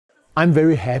I'm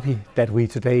very happy that we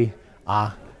today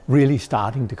are really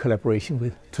starting the collaboration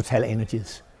with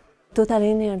TotalEnergies.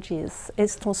 TotalEnergies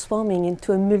is transforming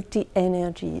into a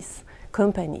multi-energies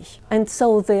company, and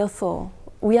so therefore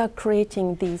we are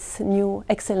creating this new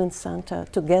Excellence Centre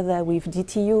together with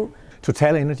DTU.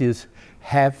 TotalEnergies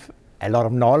have a lot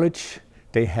of knowledge,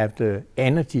 they have the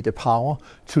energy, the power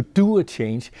to do a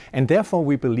change, and therefore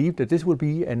we believe that this will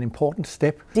be an important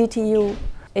step. DTU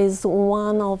is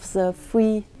one of the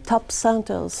 3 top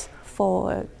centers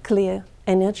for clear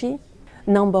energy.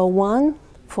 Number 1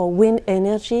 for wind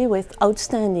energy with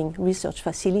outstanding research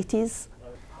facilities.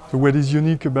 So what is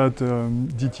unique about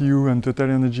DTU and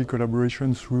TotalEnergies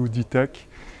collaboration through DTEC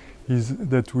is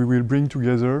that we will bring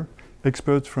together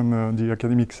experts from the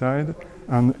academic side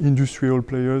and industrial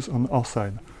players on our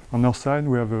side. On our side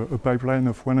we have a pipeline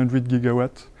of 100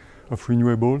 gigawatts of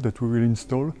renewable that we will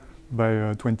install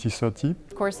by 2030.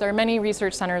 Of course, there are many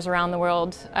research centers around the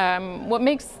world. What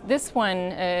makes this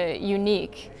one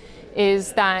unique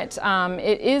is that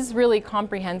it is really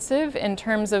comprehensive in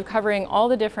terms of covering all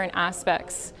the different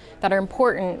aspects that are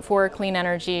important for clean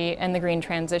energy and the green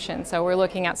transition. So we're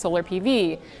looking at solar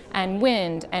PV and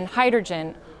wind and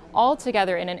hydrogen all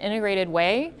together in an integrated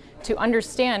way to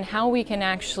understand how we can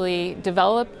actually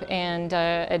develop and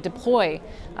deploy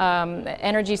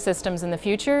energy systems in the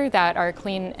future that are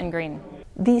clean and green.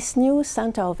 This new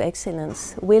Centre of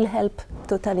Excellence will help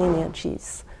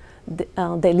TotalEnergies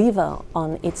deliver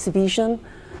on its vision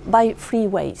by 3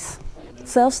 ways.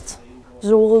 First,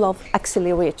 the role of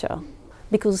accelerator,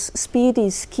 because speed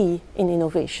is key in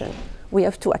innovation. We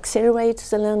have to accelerate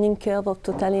the learning curve of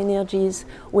TotalEnergies.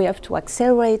 We have to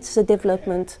accelerate the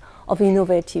development of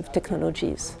innovative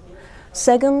technologies.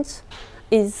 Second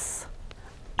is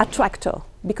attractor,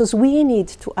 because we need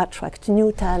to attract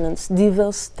new talents,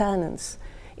 diverse talents,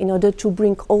 in order to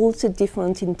bring all the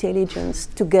different intelligence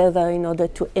together in order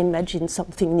to imagine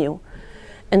something new.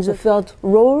 And the third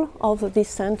role of this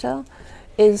center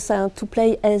is to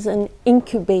play as an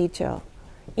incubator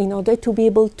in order to be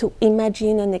able to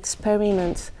imagine and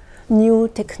experiment new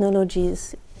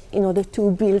technologies in order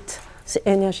to build the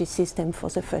energy system for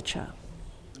the future.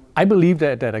 I believe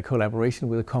that a collaboration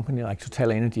with a company like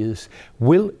TotalEnergies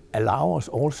will allow us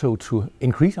also to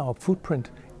increase our footprint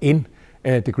in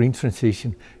the green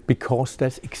transition, because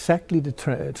that's exactly the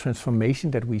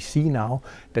transformation that we see now,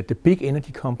 that the big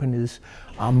energy companies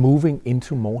are moving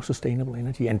into more sustainable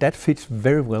energy, and that fits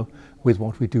very well with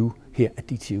what we do here at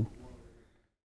DTU.